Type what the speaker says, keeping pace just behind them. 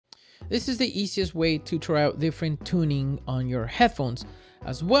This is the easiest way to try out different tuning on your headphones,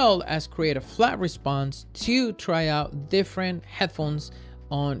 as well as create a flat response to try out different headphones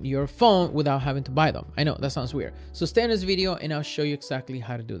on your phone without having to buy them. I know that sounds weird. So stay in this video and I'll show you exactly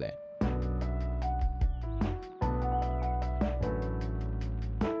how to do that.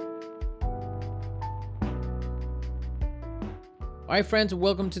 All right, friends,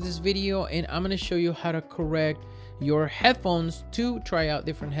 welcome to this video, and I'm going to show you how to correct your headphones to try out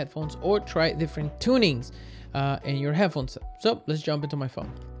different headphones or try different tunings in your headphones. So let's jump into my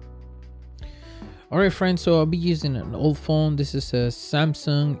phone. All right, friends, so I'll be using an old phone. This is a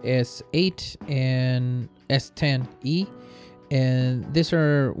Samsung S8 and S10e, and these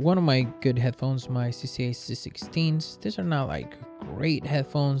are one of my good headphones, my CCA C16s. These are not like great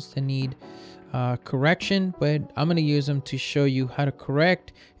headphones that need correction, but I'm going to use them to show you how to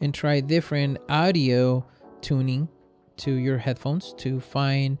correct and try different audio tuning to your headphones to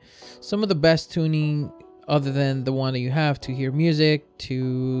find some of the best tuning other than the one that you have to hear music,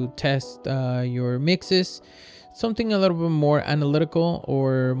 to test your mixes, something a little bit more analytical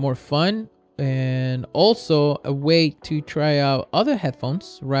or more fun, and also a way to try out other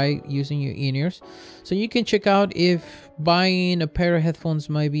headphones, right, using your in-ears, so you can check out if buying a pair of headphones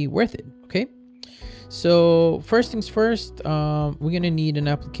might be worth it. Okay, so first things first, we're gonna need an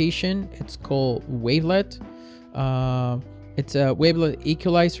application. It's called Wavelet. It's a Wavelet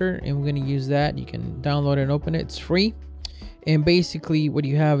equalizer, and we're going to use that. You can download it and open it. It's free. And basically what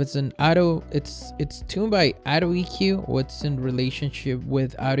you have is an auto, it's tuned by Auto EQ. What's in relationship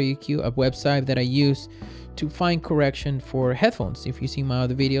with Auto EQ, a website that I use to find correction for headphones. If you see my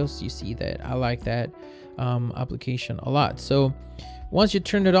other videos, you see that I like that application a lot. So once you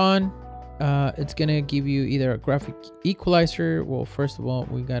turn it on, it's gonna give you either a graphic equalizer. Well, first of all,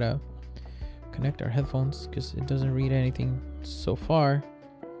 we gotta connect our headphones because it doesn't read anything so far.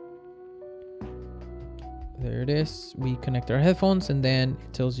 There it is. We connect our headphones, and then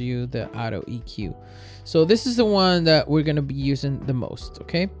it tells you the Auto EQ. So this is the one that we're going to be using the most.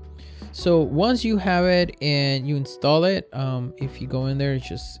 Okay, so once you have it and you install it, if you go in there,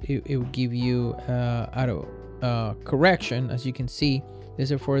 it will give you auto correction. As you can see,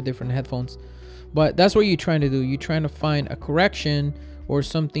 these are 4 different headphones, but that's what you're trying to do. You're trying to find a correction or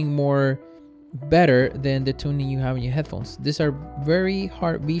something more better than the tuning you have in your headphones. These are very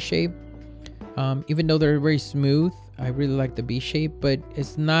hard V shape. Even though they're very smooth, I really like the V shape, but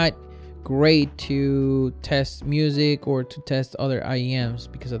it's not great to test music or to test other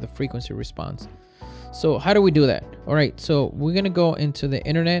IEMs because of the frequency response. So how do we do that? All right, so we're gonna go into the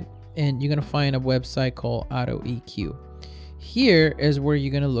internet, and you're gonna find a website called Auto EQ. Here is where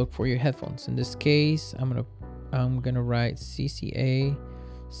you're gonna look for your headphones. In this case, I'm gonna write CCA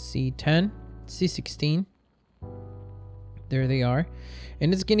C10 C16. There they are,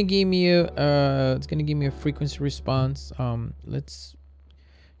 and it's gonna give me a frequency response. You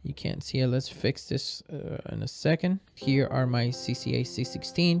can't see it. Let's fix this in a second. Here are my CCA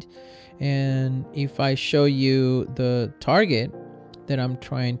C16, and if I show you the target that I'm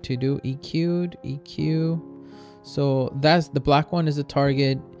trying to do, EQ, so that's the black one is the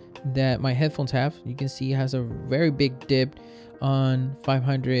target that my headphones have. You can see it has a very big dip on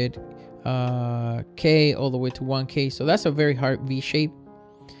 500 K all the way to 1K. So that's a very hard V shape.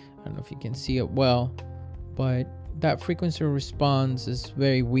 I don't know if you can see it well, but that frequency response is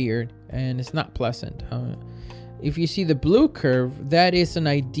very weird and it's not pleasant. If you see the blue curve, that is an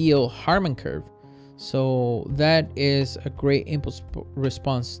ideal Harman curve. So that is a great impulse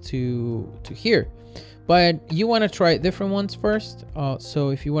response to hear. But you want to try different ones first. So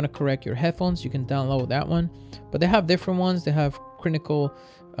if you want to correct your headphones, you can download that one. But they have different ones. They have critical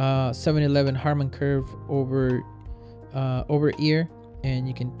 711 Harman curve over ear, and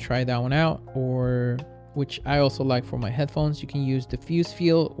you can try that one out. Or, which I also like for my headphones, you can use diffuse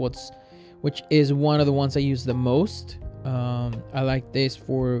field, which is one of the ones I use the most. I like this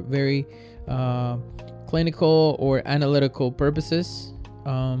for very clinical or analytical purposes.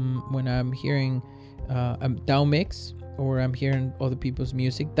 When I'm hearing a down mix or I'm hearing other people's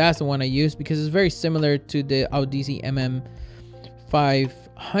music, that's the one I use because it's very similar to the Audeze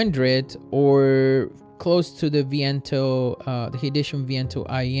MM500 or close to the Viento, the edition Viento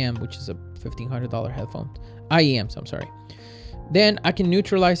IEM, which is a $1,500 headphone. IEMs, I'm sorry. Then I can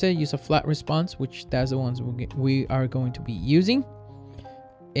neutralize it, use a flat response, which that's the ones we are going to be using.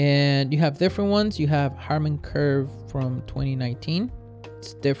 And you have different ones. You have Harman curve from 2019.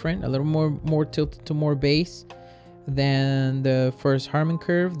 It's different, a little more tilted to more bass than the first Harman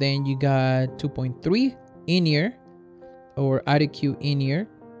curve. Then you got 2.3 in-ear or IDQ in-ear,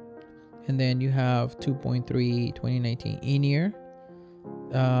 and then you have 2.3 2019 in-ear.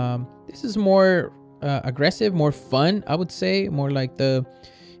 This is more aggressive, more fun, I would say. More like the,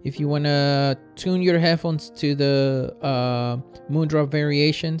 if you want to tune your headphones to the Moondrop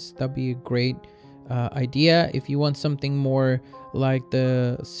variations, that'd be a great idea. If you want something more like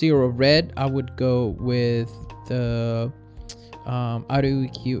the Zero Red, I would go with the Audio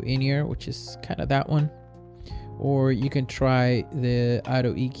EQ in-ear, which is kind of that one. Or you can try the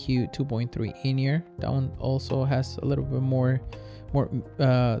Audio EQ 2.3 in-ear. That one also has a little bit more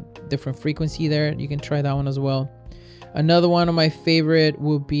different frequency there. You can try that one as well. Another one of my favorite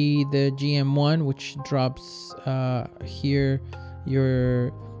would be the GM1, which drops here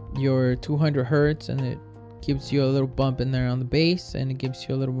your 200 hertz, and it gives you a little bump in there on the bass, and it gives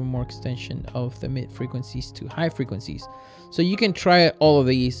you a little bit more extension of the mid frequencies to high frequencies. So you can try all of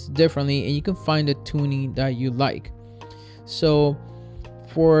these differently, and you can find a tuning that you like. So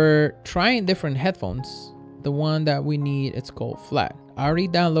for trying different headphones, the one that we need, it's called Flat. I already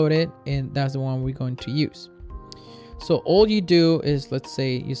downloaded, and that's the one we're going to use. So all you do is, let's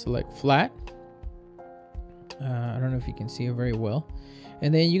say you select Flat. I don't know if you can see it very well.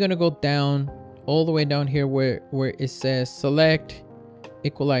 And then you're gonna go down, all the way down here where it says select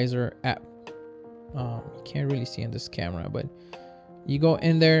equalizer app. You can't really see in this camera, but you go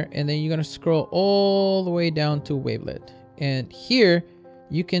in there, and then you're gonna scroll all the way down to Wavelet. And here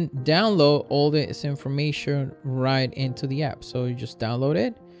you can download all this information right into the app. So you just download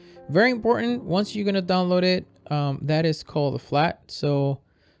it. Very important, once you're gonna download it, that is called a Flat. So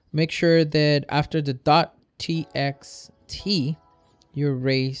make sure that after the .txt you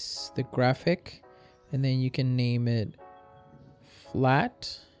erase the graphic, and then you can name it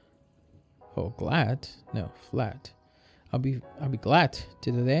Flat. Oh, glad? No, Flat. I'll be glad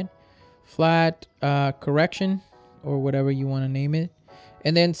to do that. Flat correction, or whatever you want to name it.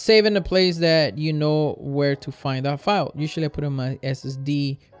 And then save in a place that you know where to find that file. Usually I put in my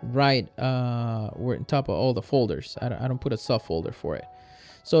SSD right where on top of all the folders. I don't put a subfolder for it.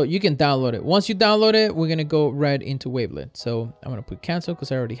 So you can download it. Once you download it, we're gonna go right into Wavelet. So I'm gonna put cancel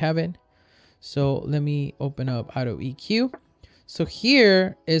because I already have it. So let me open up Audio EQ. So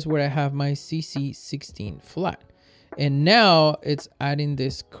here is where I have my CC16 Flat. And now it's adding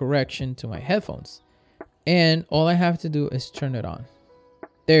this correction to my headphones. And all I have to do is turn it on.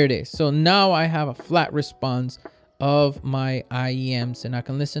 There it is. So now I have a flat response of my IEMs, and I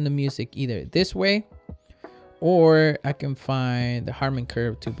can listen to music either this way, or I can find the Harman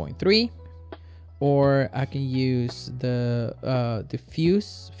Curve 2.3, or I can use the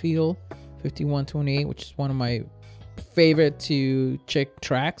diffuse field 5128, which is one of my favorite to check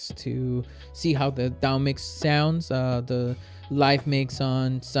tracks to see how the down mix sounds. The live mix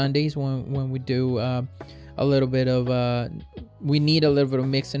on Sundays when we do a little bit of we need a little bit of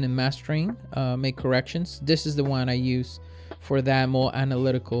mixing and mastering, make corrections. This is the one I use for that more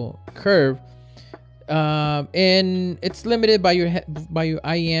analytical curve, and it's limited by your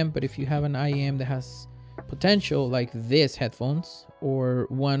IEM. But if you have an IEM that has potential like this headphones, or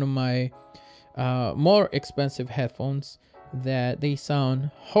one of my more expensive headphones that they sound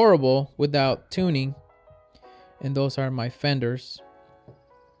horrible without tuning, and those are my Fenders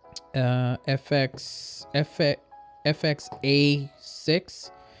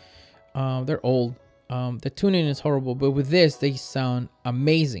FXA6. They're old. The tuning is horrible, but with this they sound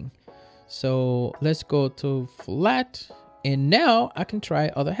amazing. So let's go to Flat, and now I can try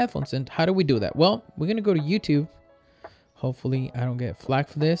other headphones. And how do we do that? Well, we're gonna go to YouTube. Hopefully I don't get flagged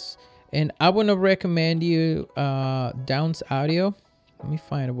for this. And I want to recommend you Downs Audio. Let me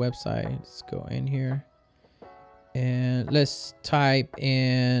find a website. Let's go in here and let's type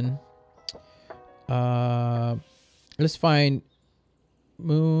in let's find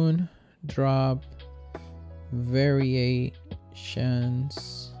Moon Drop Variations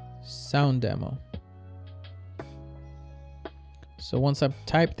sound demo. So once I've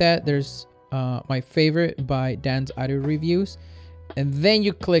typed that, there's my favorite by Dan's Audio Reviews, and then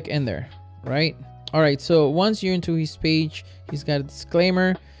you click in there, right? All right, so once you're into his page, he's got a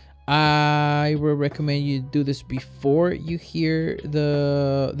disclaimer. I will recommend you do this before you hear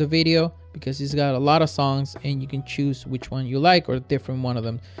the video, because he's got a lot of songs and you can choose which one you like, or different one of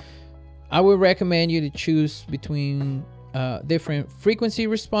them. I would recommend you to choose between different frequency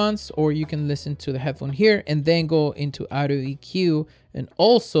response, or you can listen to the headphone here and then go into Audio EQ and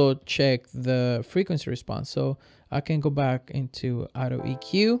also check the frequency response. So I can go back into Audio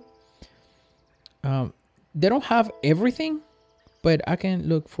EQ. They don't have everything, but I can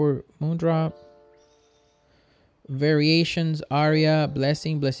look for Moondrop Variations, Aria,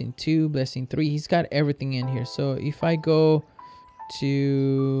 Blessing, Blessing 2, Blessing 3. He's got everything in here. So if I go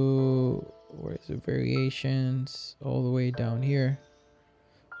to, where is the Variations, all the way down here,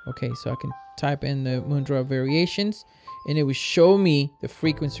 Okay, so I can type in the Moondrop variations and it will show me the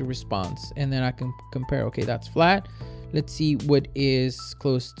frequency response, and then I can compare. Okay, that's flat. Let's see what is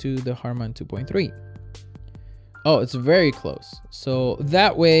close to the Harman 2.3. Oh, it's very close. So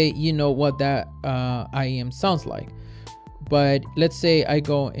that way you know what that IEM sounds like. But let's say I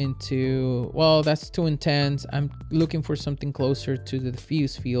go into, well, that's too intense. I'm looking for something closer to the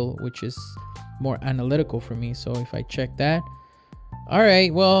diffuse feel, which is more analytical for me. So if I check that, all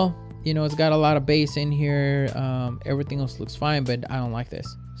right, well, you know, it's got a lot of bass in here. Everything else looks fine, but I don't like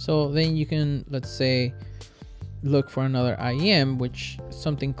this. So then you can, let's say, look for another IEM, which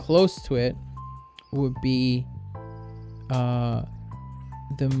something close to it would be the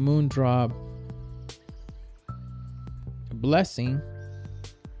Moondrop Blessing.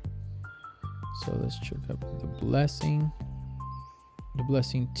 So let's check up the Blessing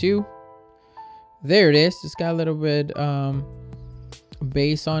 2. There it is. It's got a little bit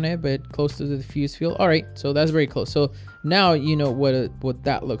bass on it, but close to the diffuse feel. All right, so that's very close. So now you know what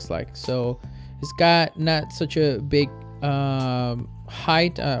that looks like. So it's got not such a big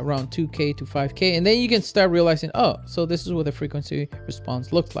height, around 2K to 5K, and then you can start realizing, oh, so this is what the frequency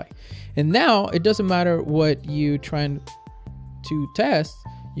response looks like. And now it doesn't matter what you trying to test.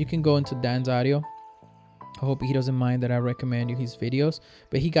 You can go into Dan's audio. I hope he doesn't mind that I recommend you his videos,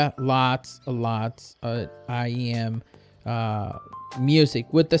 but he got lots of IEM music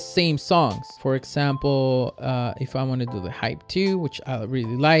with the same songs. For example, if I want to do the Hype 2, which I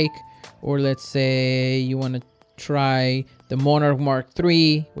really like, or let's say you want to try the Monarch Mark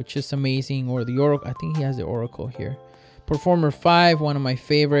III, which is amazing, or the Oracle. I think he has the Oracle here. Performer 5, one of my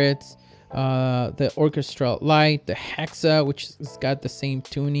favorites. The Orchestral Light, the Hexa, which has got the same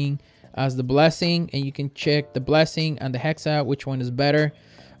tuning as the Blessing, and you can check the Blessing and the Hexa, which one is better.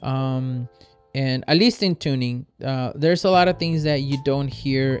 And at least in tuning, there's a lot of things that you don't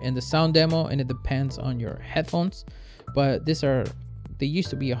hear in the sound demo, and it depends on your headphones. But they used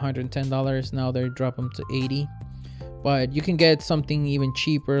to be $110. Now they drop them to $80. But you can get something even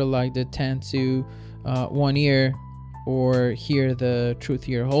cheaper, like the Tansu One Ear, or here the Truth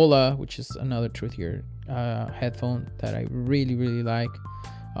Ear Hola, which is another Truth Ear headphone that I really like,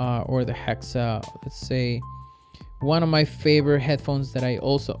 or the Hexa. Let's say one of my favorite headphones that I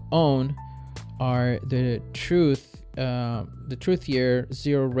also own are the Truth Ear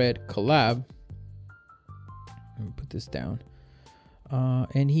Zero Red Collab. Let me put this down.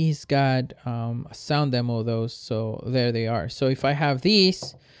 And he's got a sound demo of those, so there they are. So if I have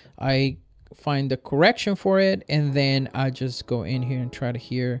these, I find the correction for it, and then I just go in here and try to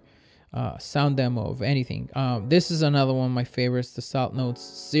hear sound demo of anything. This is another one of my favorites, the Salt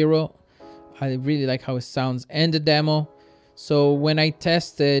Notes Zero. I really like how it sounds in the demo. So when I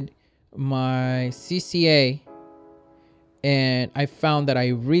tested my CCA, and I found that I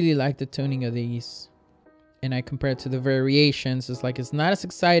really like the tuning of these, and I compared to the variations, it's not as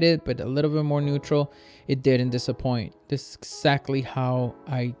excited, but a little bit more neutral. It didn't disappoint. This is exactly how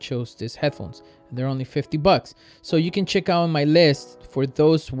I chose these headphones. They're only $50. So you can check out my list for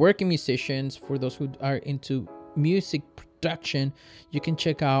those working musicians, for those who are into music production. You can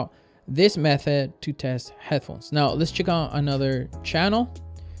check out this method to test headphones. Now let's check out another channel.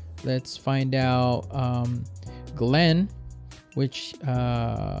 Let's find out Glenn, which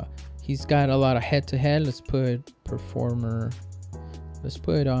he's got a lot of head-to-head. Let's put Performer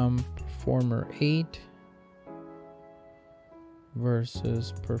 8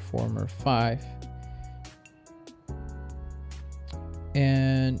 versus Performer 5.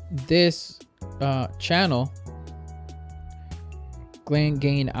 And this channel, Glenn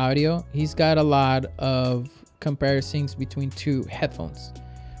Gain Audio, he's got a lot of comparisons between two headphones.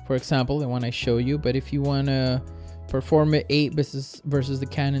 For example, the one I show you, but if you want to Performer 8 versus the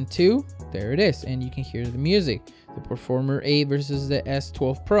Canon 2, there it is, and you can hear the music. The Performer 8 versus the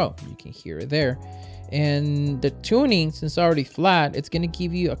S12 Pro, you can hear it there. And the tuning, since it's already flat, it's going to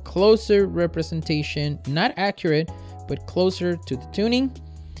give you a closer representation, not accurate, but closer to the tuning.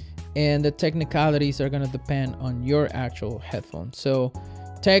 And the technicalities are going to depend on your actual headphone. So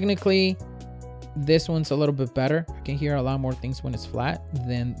technically, this one's a little bit better. I can hear a lot more things when it's flat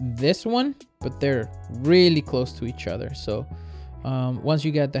than this one, but they're really close to each other. So once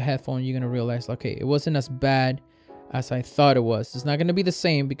you get the headphone, you're going to realize, okay, it wasn't as bad as I thought it was. It's not going to be the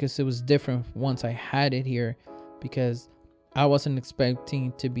same because it was different once I had it here, because I wasn't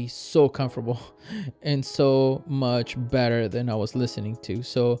expecting to be so comfortable and so much better than I was listening to.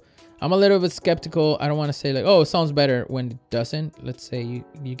 So I'm a little bit skeptical. I don't want to say like, oh, it sounds better when it doesn't. Let's say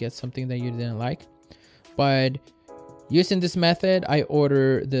you get something that you didn't like, but Using this method, I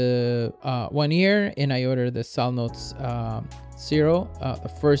order the 1 year, and I order the Salnotes 0, the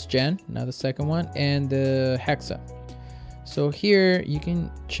first gen, not the second one, and the Hexa. So here you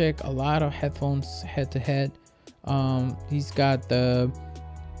can check a lot of headphones head to head. He's got the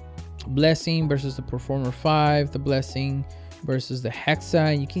Blessing versus the Performer 5, the Blessing versus the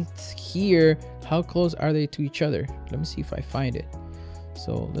Hexa. You can hear how close are they to each other. Let me see if I find it.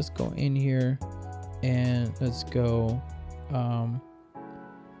 So let's go in here and let's go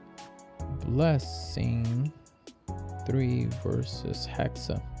Blessing 3 versus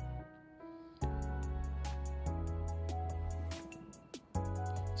Hexa.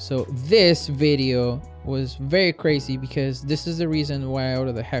 So this video was very crazy because this is the reason why I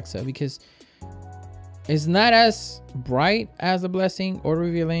ordered the Hexa, because it's not as bright as the Blessing or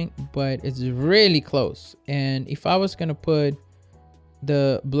Revealing, but it's really close. And if I was gonna put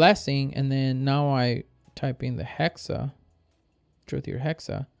the Blessing and then now I type in the Hexa, Truthier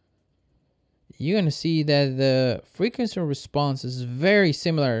Hexa, you're gonna see that the frequency response is very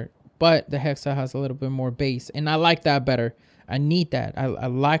similar, but the Hexa has a little bit more bass, and I like that better. I need that. I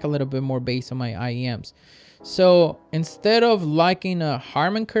like a little bit more bass on my IEMs. So instead of liking a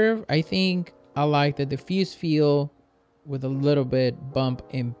Harman curve, I think I like the diffuse feel with a little bit bump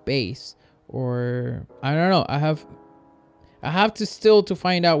in bass, or I don't know. I have to still to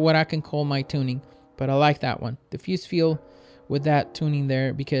find out what I can call my tuning, but I like that one, diffuse feel with that tuning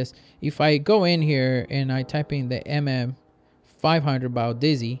there, because if I go in here and I type in the MM 500 by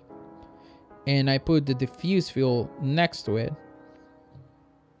Dizzy and I put the diffuse feel next to it,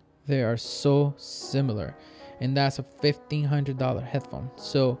 they are so similar, and that's a $1,500 headphone.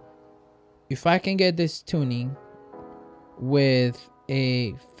 So if I can get this tuning with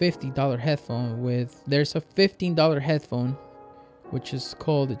a $50 headphone, there's a $15 headphone which is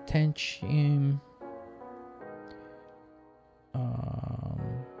called Attention.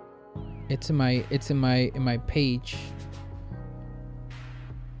 It's in my page.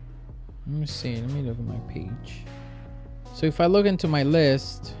 Let me see. Let me look at my page. So if I look into my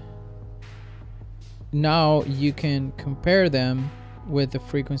list, now you can compare them with the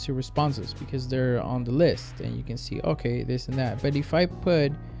frequency responses because they're on the list, and you can see, okay, this and that. But if I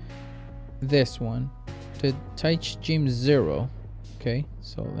put this one, the Touch Gym 0, okay,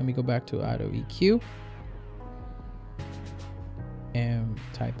 so let me go back to Auto EQ and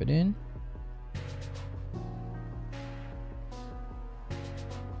type it in.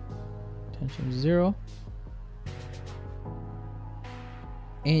 Tension 0.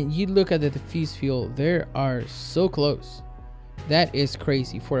 And you look at the diffuse feel, they are so close. That is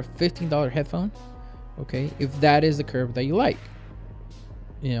crazy for a $15 headphone. Okay, if that is the curve that you like,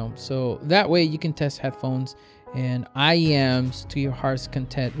 you know, so that way you can test headphones and IEMs to your heart's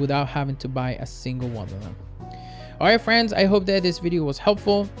content without having to buy a single one of them. All right, friends, I hope that this video was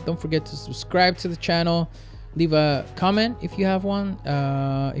helpful. Don't forget to subscribe to the channel. Leave a comment if you have one.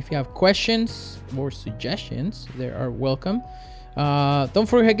 If you have questions or suggestions, they are welcome. Don't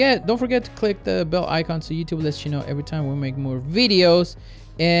forget to click the bell icon so YouTube lets you know every time we make more videos.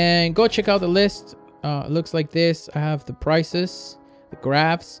 And go check out the list. It looks like this. I have the prices, the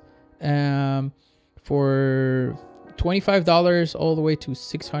graphs, for $25 all the way to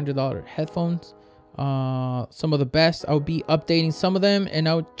 $600 headphones. Some of the best. I'll be updating some of them, and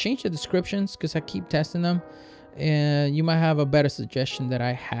I'll change the descriptions because I keep testing them, and you might have a better suggestion that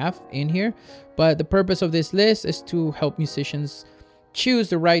I have in here. But the purpose of this list is to help musicians choose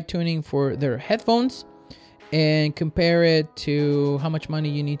the right tuning for their headphones and compare it to how much money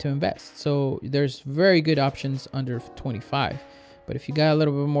you need to invest. So there's very good options under 25, but if you got a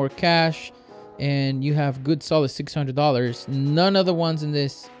little bit more cash and you have good solid $600, none of the ones in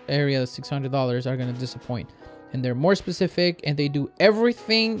this area, $600, are going to disappoint. And they're more specific, and they do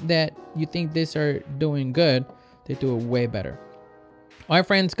everything that you think these are doing good. They do it way better. All right,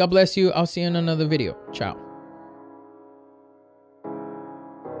 friends, God bless you. I'll see you in another video. Ciao.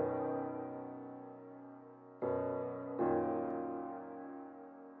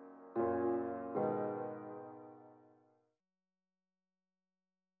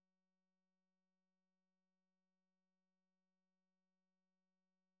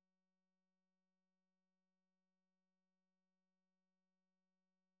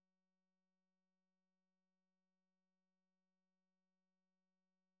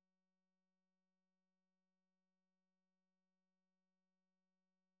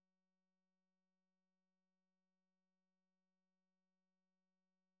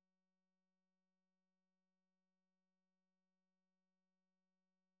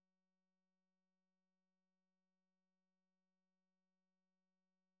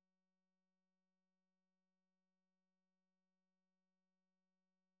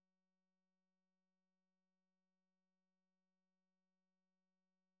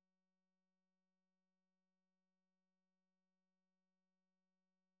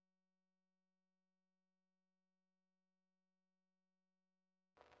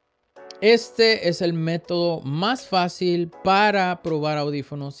 Este es el método más fácil para probar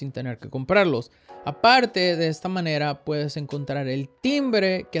audífonos sin tener que comprarlos. Aparte, de esta manera puedes encontrar el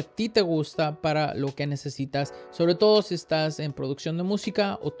timbre que a ti te gusta para lo que necesitas, sobre todo si estás en producción de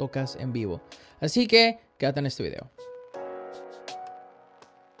música o tocas en vivo. Así que quédate en este video.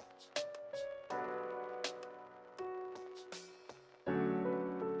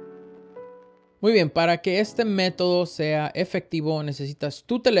 Muy bien, para que este método sea efectivo necesitas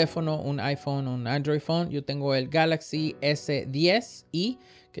tu teléfono, un iPhone o un Android phone. Yo tengo el Galaxy S10i,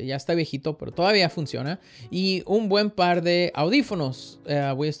 que ya está viejito, pero todavía funciona. Y un buen par de audífonos.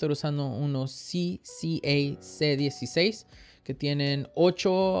 Voy a estar usando unos CCA C16 que tienen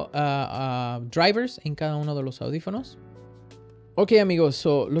 8 drivers en cada uno de los audífonos. Ok amigos,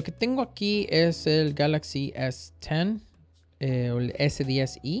 lo que tengo aquí es el Galaxy S10. El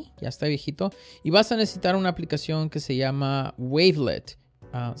S10i, ya está viejito, y vas a necesitar una aplicación que se llama Wavelet.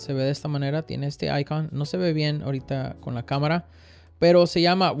 Se ve de esta manera, tiene este icon, no se ve bien ahorita con la cámara, pero se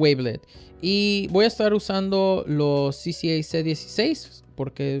llama Wavelet. Y voy a estar usando los CCA C16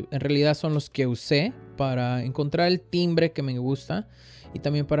 porque en realidad son los que usé para encontrar el timbre que me gusta y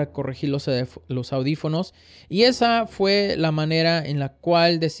también para corregir los audífonos. Y esa fue la manera en la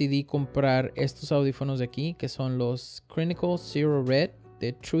cual decidí comprar estos audífonos de aquí, que son los Clinical Zero Red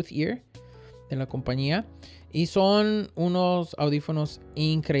de Truth Ear, de la compañía. Y son unos audífonos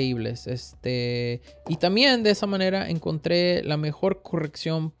increíbles. Y también de esa manera encontré la mejor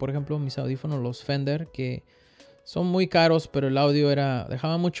corrección. Por ejemplo, mis audífonos, los Fender, que son muy caros, pero el audio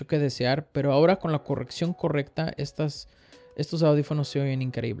dejaba mucho que desear. Pero ahora con la corrección correcta, estos audífonos se oyen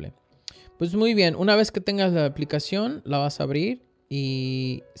increíble. Pues muy bien, una vez que tengas la aplicación, la vas a abrir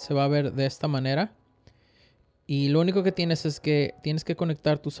y se va a ver de esta manera. Y lo único que tienes es que tienes que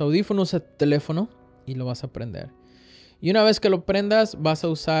conectar tus audífonos al teléfono y lo vas a prender. Y una vez que lo prendas, vas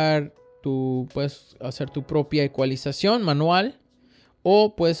a puedes hacer tu propia ecualización manual.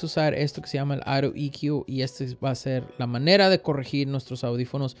 O puedes usar esto que se llama el Auto EQ. Y va a ser la manera de corregir nuestros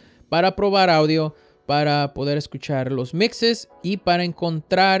audífonos para probar audio, para poder escuchar los mixes y para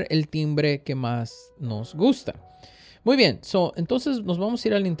encontrar el timbre que más nos gusta. Muy bien, entonces nos vamos a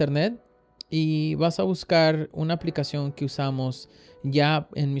ir al internet y vas a buscar una aplicación que usamos ya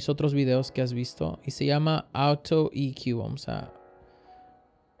en mis otros videos que has visto y se llama Auto EQ. Vamos a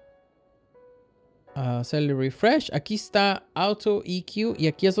hacerle refresh. Aquí está Auto EQ y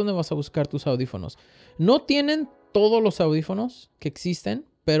aquí es donde vas a buscar tus audífonos. No tienen todos los audífonos que existen,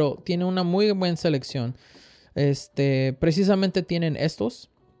 pero tiene una muy buena selección. Precisamente tienen estos.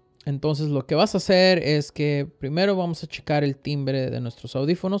 Entonces lo que vas a hacer es que primero vamos a checar el timbre de nuestros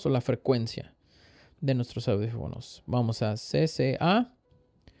audífonos o la frecuencia de nuestros audífonos. Vamos a CCA,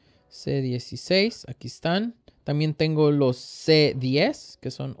 C16, aquí están. También tengo los C10, que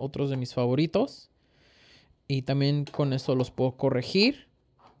son otros de mis favoritos. Y también con esto los puedo corregir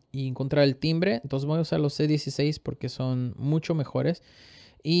y encontrar el timbre. Entonces voy a usar los C16 porque son mucho mejores.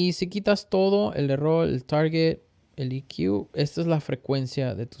 Y si quitas todo, el error, el target, el EQ, esta es la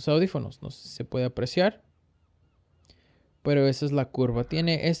frecuencia de tus audífonos. No sé si se puede apreciar, pero esa es la curva.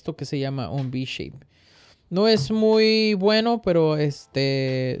 Tiene esto que se llama un V-shape. No es muy bueno, pero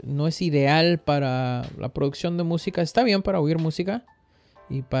no es ideal para la producción de música. Está bien para oír música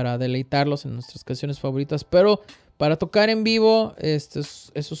y para deleitarlos en nuestras canciones favoritas, pero para tocar en vivo, eso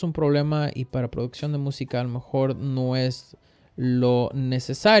es un problema, y para producción de música a lo mejor no es lo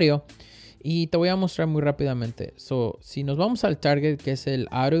necesario. Y te voy a mostrar muy rápidamente. Si nos vamos al target, que es el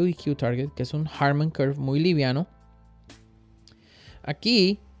Auto EQ target, que es un Harman Curve muy liviano,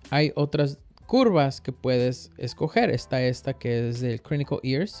 aquí hay otras curvas que puedes escoger. Está esta que es del Clinical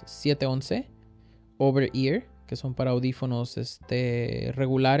Ears 711 Over Ear, que son para audífonos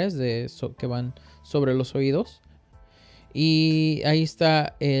regulares que van sobre los oídos. Y ahí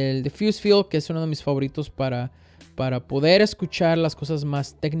está el Diffuse Field, que es uno de mis favoritos para poder escuchar las cosas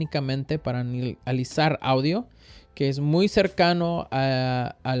más técnicamente, para analizar audio, que es muy cercano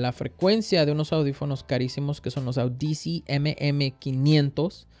a la frecuencia de unos audífonos carísimos que son los Audici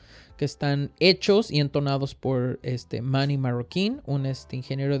MM500, que están hechos y entonados por Manny Marroquín, un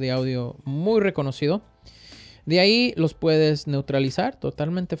ingeniero de audio muy reconocido. De ahí los puedes neutralizar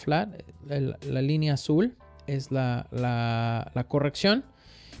totalmente flat. La línea azul es la corrección.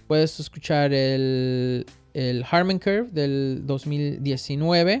 Puedes escuchar el Harman Curve del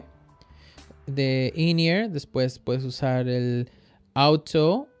 2019 de In-Ear. Después puedes usar el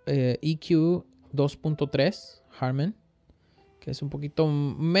Auto EQ 2.3 Harman, que es un poquito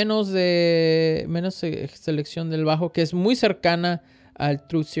menos selección del bajo, que es muy cercana al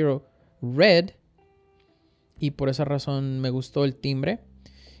Truth Zero Red, y por esa razón me gustó el timbre.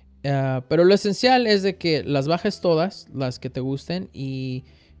 Pero lo esencial es de que las bajes todas, las que te gusten, y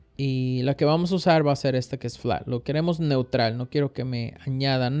la que vamos a usar va a ser esta que es flat. Lo queremos neutral, no quiero que me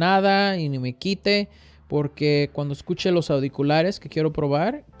añada nada y ni me quite, porque cuando escuche los auriculares que quiero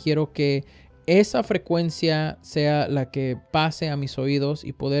probar, quiero que esa frecuencia sea la que pase a mis oídos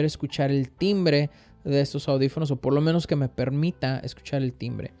y poder escuchar el timbre de estos audífonos, o por lo menos que me permita escuchar el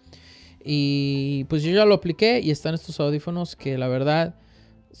timbre. Y pues yo ya lo apliqué y están estos audífonos que la verdad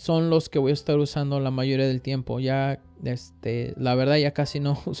son los que voy a estar usando la mayoría del tiempo. Ya, la verdad ya casi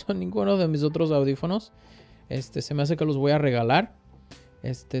no uso ninguno de mis otros audífonos. Se me hace que los voy a regalar.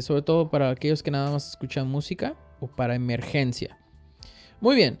 Sobre todo para aquellos que nada más escuchan música o para emergencia.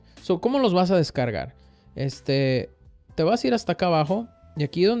 Muy bien. ¿Cómo los vas a descargar? Te vas a ir hasta acá abajo. Y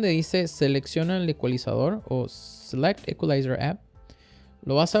aquí donde dice selecciona el ecualizador o Select Equalizer App.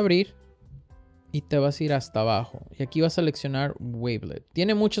 Lo vas a abrir. Y te vas a ir hasta abajo. Y aquí vas a seleccionar Wavelet.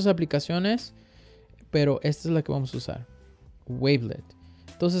 Tiene muchas aplicaciones, pero esta es la que vamos a usar. Wavelet.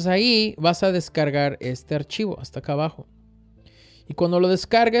 Entonces ahí vas a descargar este archivo hasta acá abajo. Y cuando lo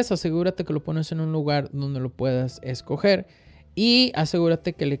descargues, asegúrate que lo pones en un lugar donde lo puedas escoger. Y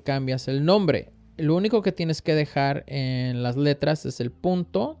asegúrate que le cambias el nombre. Lo único que tienes que dejar en las letras es el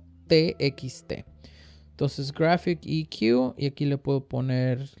punto .txt. Entonces Graphic EQ y aquí le puedo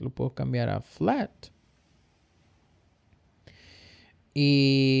poner, lo puedo cambiar a Flat.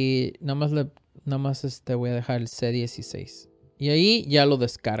 Y nada más voy a dejar el C16. Y ahí ya lo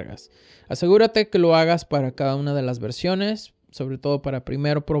descargas. Asegúrate que lo hagas para cada una de las versiones. Sobre todo para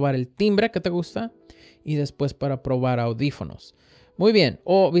primero probar el timbre que te gusta. Y después para probar audífonos. Muy bien.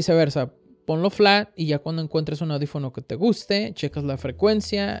 O viceversa. Ponlo flat y ya cuando encuentres un audífono que te guste, checas la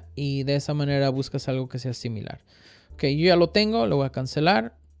frecuencia y de esa manera buscas algo que sea similar. Ok, yo ya lo tengo, lo voy a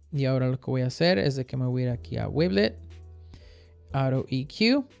cancelar. Y ahora lo que voy a hacer es de que me voy a ir aquí a Wavelet, Auto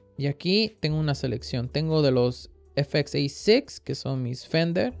EQ. Y aquí tengo una selección. Tengo de los FXA6, que son mis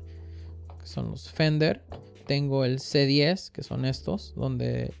Fender. Que son los Fender. Tengo el C10, que son estos,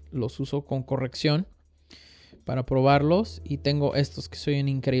 donde los uso con corrección para probarlos, y tengo estos que soy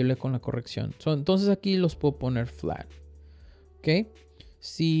increíble con la corrección. Entonces aquí los puedo poner flat. Ok.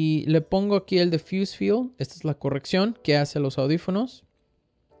 Si le pongo aquí el diffuse field, esta es la corrección que hace los audífonos.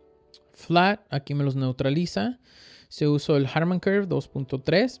 Flat, aquí me los neutraliza. Si uso el Harman Curve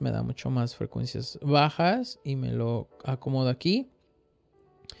 2.3, me da mucho más frecuencias bajas y me lo acomodo aquí.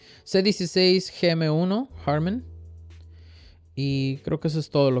 C16 GM1 Harman. Y creo que eso es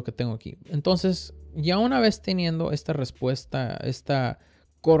todo lo que tengo aquí. Entonces, ya una vez teniendo esta respuesta, esta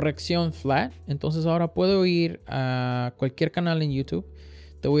corrección flat, entonces ahora puedo ir a cualquier canal en YouTube.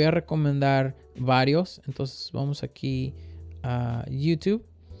 Te voy a recomendar varios. Entonces vamos aquí a YouTube.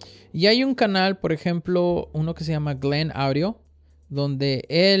 Y hay un canal, por ejemplo, uno que se llama Glenn Audio, donde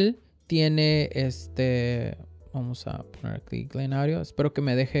él tiene vamos a poner aquí Glenn Audio. Espero que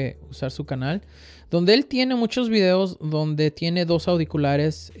me deje usar su canal. Donde él tiene muchos videos donde tiene dos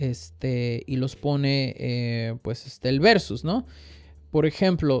auriculares y los pone el versus, ¿no? Por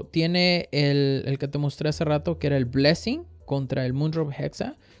ejemplo, tiene el que te mostré hace rato, que era el Blessing contra el Moondrop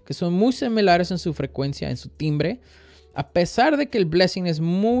Hexa, que son muy similares en su frecuencia, en su timbre. A pesar de que el Blessing es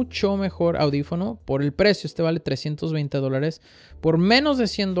mucho mejor audífono, por el precio, vale $320. Por menos de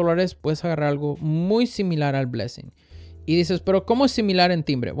 $100 puedes agarrar algo muy similar al Blessing. Y dices, pero ¿cómo es similar en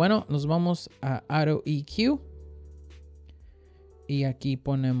timbre? Bueno, nos vamos a Auto EQ. Y aquí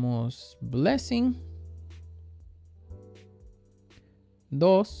ponemos Blessing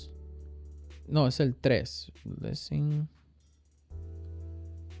 2. No, es el 3. Blessing.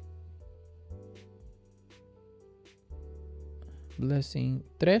 Blessing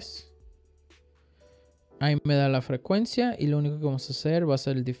 3. Ahí me da la frecuencia y lo único que vamos a hacer va a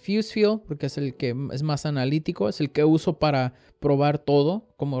ser el diffuse field, porque es el que es más analítico, es el que uso para probar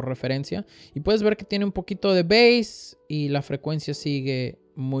todo como referencia. Y puedes ver que tiene un poquito de bass y la frecuencia sigue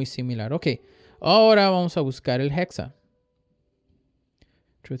muy similar. Ok, ahora vamos a buscar el hexa.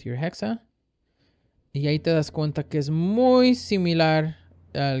 Truth Your Hexa. Y ahí te das cuenta que es muy similar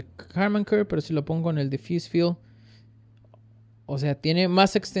al Harman Curve, pero si lo pongo en el diffuse field, o sea, tiene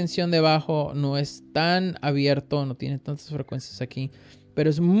más extensión de bajo, no es tan abierto, no tiene tantas frecuencias aquí, pero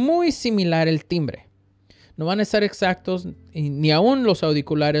es muy similar el timbre. No van a estar exactos, ni aún los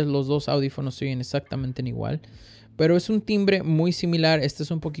auriculares, los dos audífonos se oyen exactamente igual, pero es un timbre muy similar. Este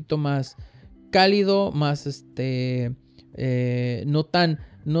es un poquito más cálido, más no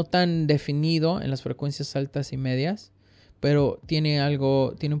tan definido en las frecuencias altas y medias, pero tiene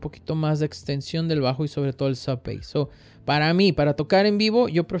un poquito más de extensión del bajo y sobre todo el sub bass. So, para mí, para tocar en vivo,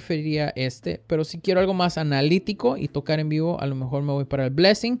 yo preferiría pero si quiero algo más analítico y tocar en vivo, a lo mejor me voy para el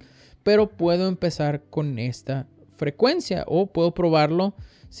Blessing, pero puedo empezar con esta frecuencia o puedo probarlo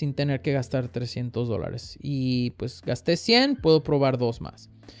sin tener que gastar $300. Y pues gasté 100, puedo probar 2 más.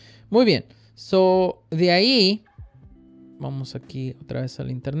 Muy bien, so de ahí vamos aquí otra vez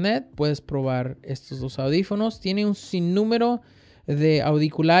al internet. Puedes probar estos 2 audífonos. Tiene un sinnúmero de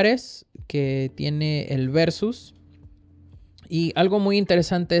auriculares que tiene el Versus. Y algo muy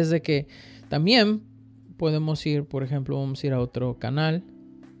interesante es de que también podemos ir, por ejemplo, vamos a ir a otro canal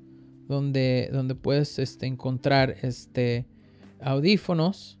donde puedes encontrar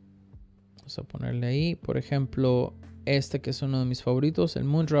audífonos. Vamos a ponerle ahí, por ejemplo, que es uno de mis favoritos, el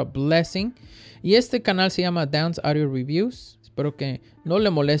Moondrop Blessing. Y este canal se llama Downs Audio Reviews. Espero que no le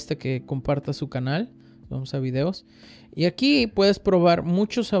moleste que comparta su canal. Vamos a videos. Y aquí puedes probar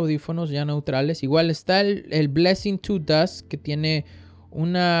muchos audífonos ya neutrales. Igual está el Blessing 2 Dust, que tiene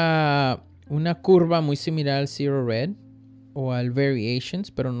una curva muy similar al Zero Red o al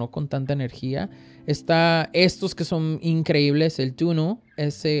Variations, pero no con tanta energía. Está estos que son increíbles, el Tuno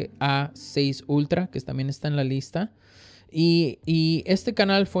SA6 Ultra, que también está en la lista. Y este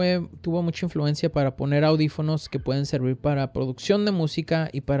canal tuvo mucha influencia para poner audífonos que pueden servir para producción de música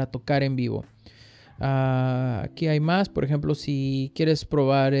y para tocar en vivo. Aquí hay más, por ejemplo, si quieres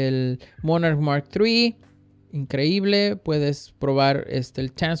probar el Monarch Mark III, increíble. Puedes probar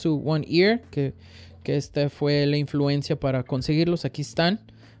el Tansu One Ear, que fue la influencia para conseguirlos. Aquí están.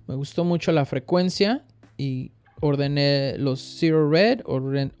 Me gustó mucho la frecuencia y ordené los Zero Red,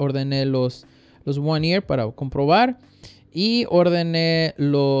 ordené los One Ear para comprobar y ordené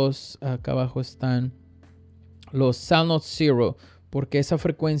acá abajo están los Soundnote Zero, porque esa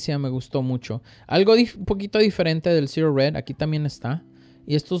frecuencia me gustó mucho. Algo un poquito diferente del Zero Red, aquí también está.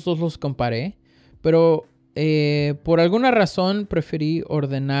 Y estos dos los comparé. Pero por alguna razón preferí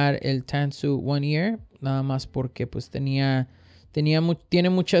ordenar el Tansu One Ear. Nada más porque pues tiene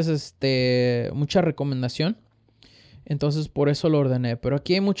mucha recomendación. Entonces por eso lo ordené. Pero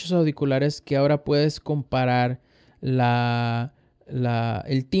aquí hay muchos auriculares que ahora puedes comparar el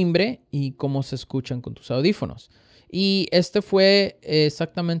timbre y cómo se escuchan con tus audífonos. Y este fue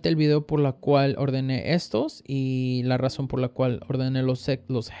exactamente el video por la cual ordené estos y la razón por la cual ordené los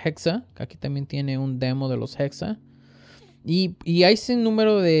Hexa. Aquí también tiene un demo de los Hexa. Y hay sin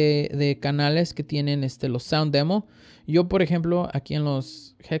número de canales que tienen los Sound Demo. Yo, por ejemplo, aquí en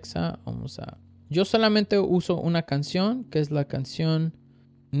los Hexa, yo solamente uso una canción, que es la canción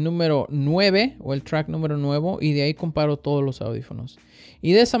número 9 o el track número 9, y de ahí comparo todos los audífonos.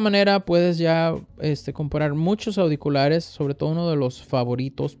 Y de esa manera puedes ya comparar muchos auriculares, sobre todo uno de los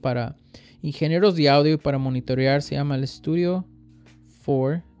favoritos para ingenieros de audio y para monitorear, se llama el Studio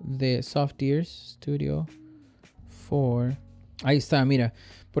 4 de Soft Ears. Studio 4. Ahí está, mira.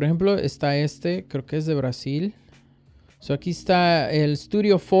 Por ejemplo, está creo que es de Brasil. Aquí está el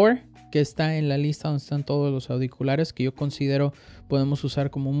Studio 4, que está en la lista donde están todos los auriculares que yo considero podemos usar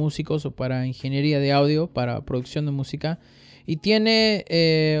como músicos o para ingeniería de audio, para producción de música. Y tiene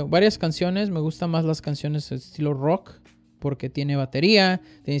varias canciones. Me gustan más las canciones estilo rock porque tiene batería,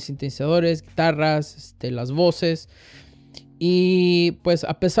 tiene sintetizadores, guitarras, las voces. Y pues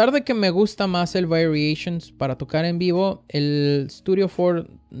a pesar de que me gusta más el Variations para tocar en vivo, el Studio 4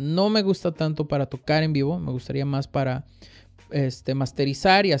 no me gusta tanto para tocar en vivo. Me gustaría más para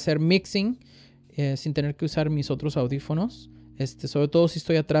masterizar y hacer mixing sin tener que usar mis otros audífonos. Sobre todo si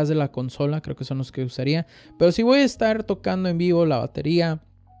estoy atrás de la consola, creo que son los que usaría. Pero si voy a estar tocando en vivo la batería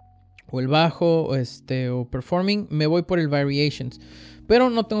o el bajo o performing, me voy por el Variations. Pero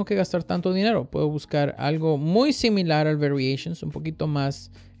no tengo que gastar tanto dinero. Puedo buscar algo muy similar al Variations, un poquito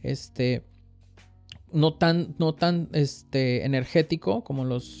más no tan energético como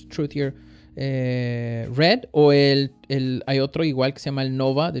los Truthier Red, o hay otro igual que se llama el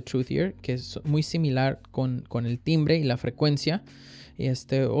Nova de Truthier, que es muy similar con el timbre y la frecuencia.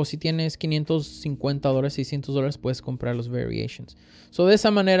 O si tienes $550, $600, puedes comprar los Variations. De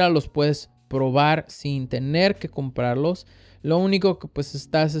esa manera los puedes probar sin tener que comprarlos. Lo único que pues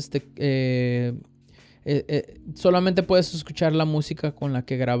estás solamente puedes escuchar la música con la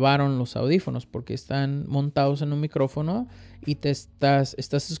que grabaron los audífonos, porque están montados en un micrófono y estás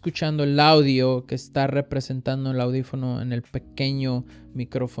escuchando el audio que está representando el audífono en el pequeño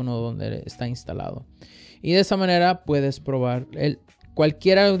micrófono donde está instalado. Y de esa manera puedes probar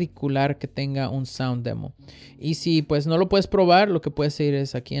cualquier auricular que tenga un sound demo. Y si pues no lo puedes probar, lo que puedes ir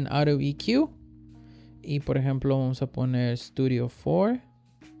es aquí en Audio EQ. Y por ejemplo vamos a poner Studio 4.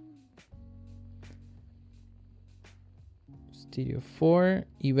 Stereo 4.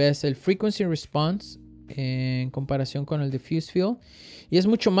 Y ves el frequency response en comparación con el diffuse field. Y es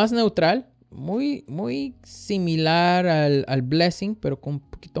mucho más neutral. Muy similar al blessing, pero con un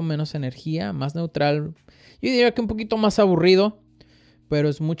poquito menos energía. Más neutral. Yo diría que un poquito más aburrido, pero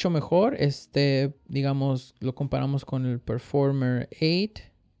es mucho mejor. Digamos, lo comparamos con el Performer 8.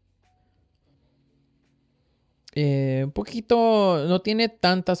 Un poquito, no tiene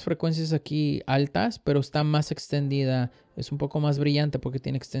tantas frecuencias aquí altas, pero está más extendida. Es un poco más brillante porque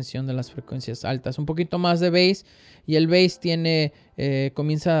tiene extensión de las frecuencias altas. Un poquito más de bass. Y el bass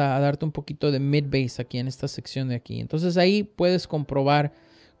comienza a darte un poquito de mid bass aquí en esta sección de aquí. Entonces ahí puedes comprobar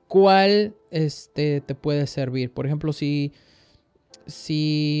cuál te puede servir. Por ejemplo, si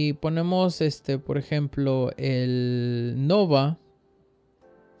ponemos por ejemplo, el Nova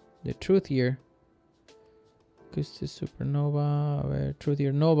de Truthier. Este es Supernova, a ver,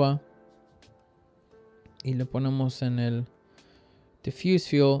 Truthier Nova, y le ponemos en el diffuse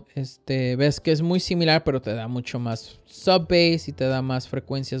field, ves que es muy similar, pero te da mucho más sub bass y te da más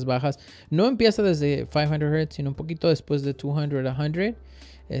frecuencias bajas. No empieza desde 500 Hz, sino un poquito después de 200 a 100,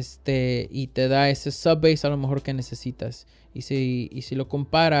 y te da ese sub bass a lo mejor que necesitas. Y si lo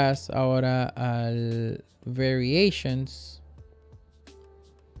comparas ahora al Variations,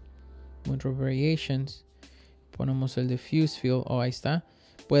 ponemos el diffuse field. Oh, ahí está.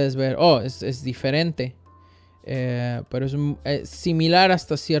 Puedes ver, es diferente. Pero es similar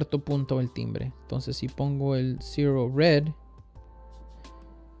hasta cierto punto el timbre. Entonces si pongo el Zero Red,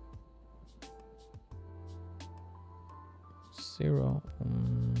 Zero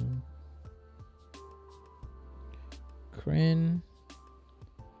Crin,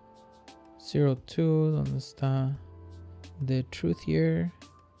 Zero 2, ¿dónde está? The Truthier.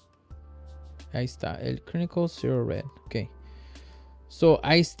 Ahí está, el Clinical Zero Red. Ok. So,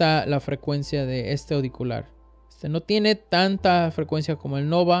 ahí está la frecuencia de este auricular. No tiene tanta frecuencia como el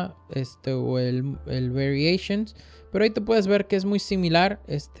Nova o el Variations. Pero ahí te puedes ver que es muy similar.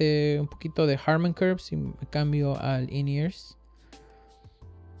 Un poquito de Harman Curve. Si me cambio al In-Ears.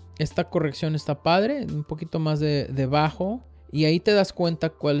 Esta corrección está padre. Un poquito más de bajo. Y ahí te das cuenta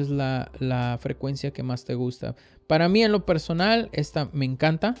cuál es la frecuencia que más te gusta. Para mí en lo personal, esta me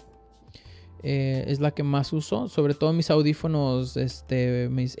encanta. Es la que más uso, sobre todo mis audífonos,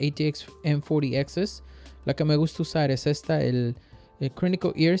 mis ATX M40Xs. La que me gusta usar es esta, el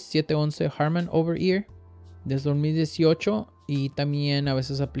Clinical Ears 711 Harman Over Ear desde 2018. Y también a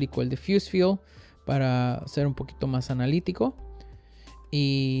veces aplico el Diffuse Field para ser un poquito más analítico.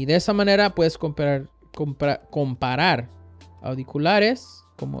 Y de esa manera puedes comparar auriculares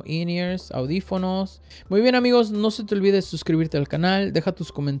como in-ears, audífonos. Muy bien, amigos, no se te olvide suscribirte al canal, deja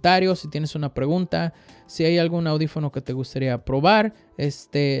tus comentarios si tienes una pregunta, si hay algún audífono que te gustaría probar. No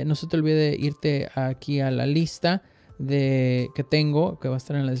se te olvide irte aquí a la lista que tengo, que va a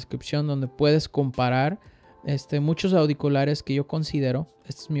estar en la descripción, donde puedes comparar muchos auriculares que yo considero,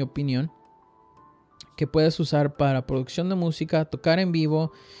 esta es mi opinión, que puedes usar para producción de música, tocar en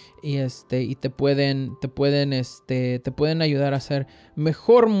vivo. Y te pueden ayudar a hacer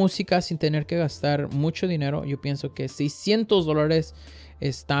mejor música sin tener que gastar mucho dinero. Yo pienso que $600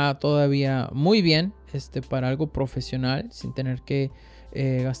 está todavía muy bien para algo profesional, sin tener que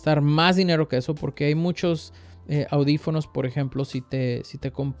gastar más dinero que eso, porque hay muchos audífonos. Por ejemplo, si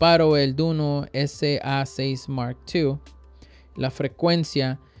te comparo el Duno SA6 Mark II, la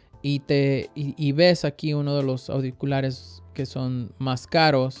frecuencia, y ves aquí uno de los auriculares que son más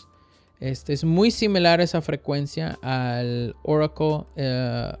caros. Es muy similar esa frecuencia al Oracle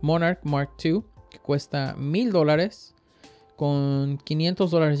Monarch Mark II, que cuesta $1000. Con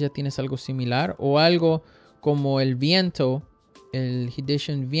 $500 ya tienes algo similar, o algo como el Viento, el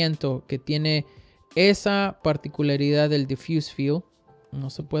Edition Viento, que tiene esa particularidad del diffuse field.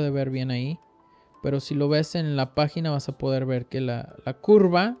 No se puede ver bien ahí, pero si lo ves en la página vas a poder ver que la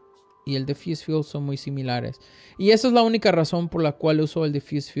curva y el diffuse field son muy similares. Y esa es la única razón por la cual uso el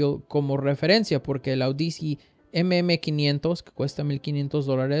diffuse field como referencia, porque el Audici MM500, que cuesta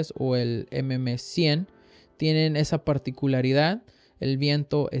 $1500, o el MM100 tienen esa particularidad. El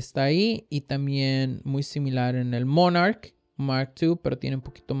Viento está ahí, y también muy similar en el Monarch Mark II, pero tiene un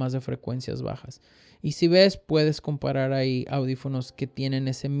poquito más de frecuencias bajas. Y si ves, puedes comparar ahí audífonos que tienen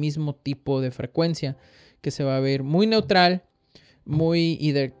ese mismo tipo de frecuencia, que se va a ver muy neutral, muy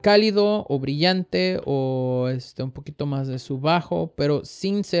either cálido o brillante, o un poquito más de su bajo, pero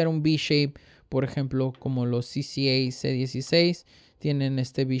sin ser un V-shape. Por ejemplo, como los CCA C16 tienen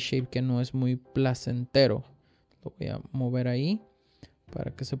este V-shape que no es muy placentero. Lo voy a mover ahí para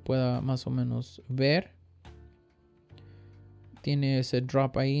que se pueda más o menos ver. tiene ese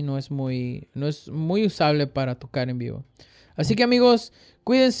drop ahí, no es muy usable para tocar en vivo. Así que amigos,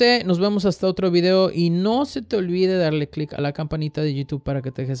 cuídense, nos vemos hasta otro video y no se te olvide darle click a la campanita de YouTube para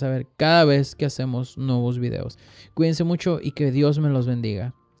que te dejes saber cada vez que hacemos nuevos videos. Cuídense mucho y que Dios me los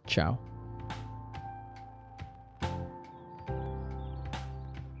bendiga. Chao.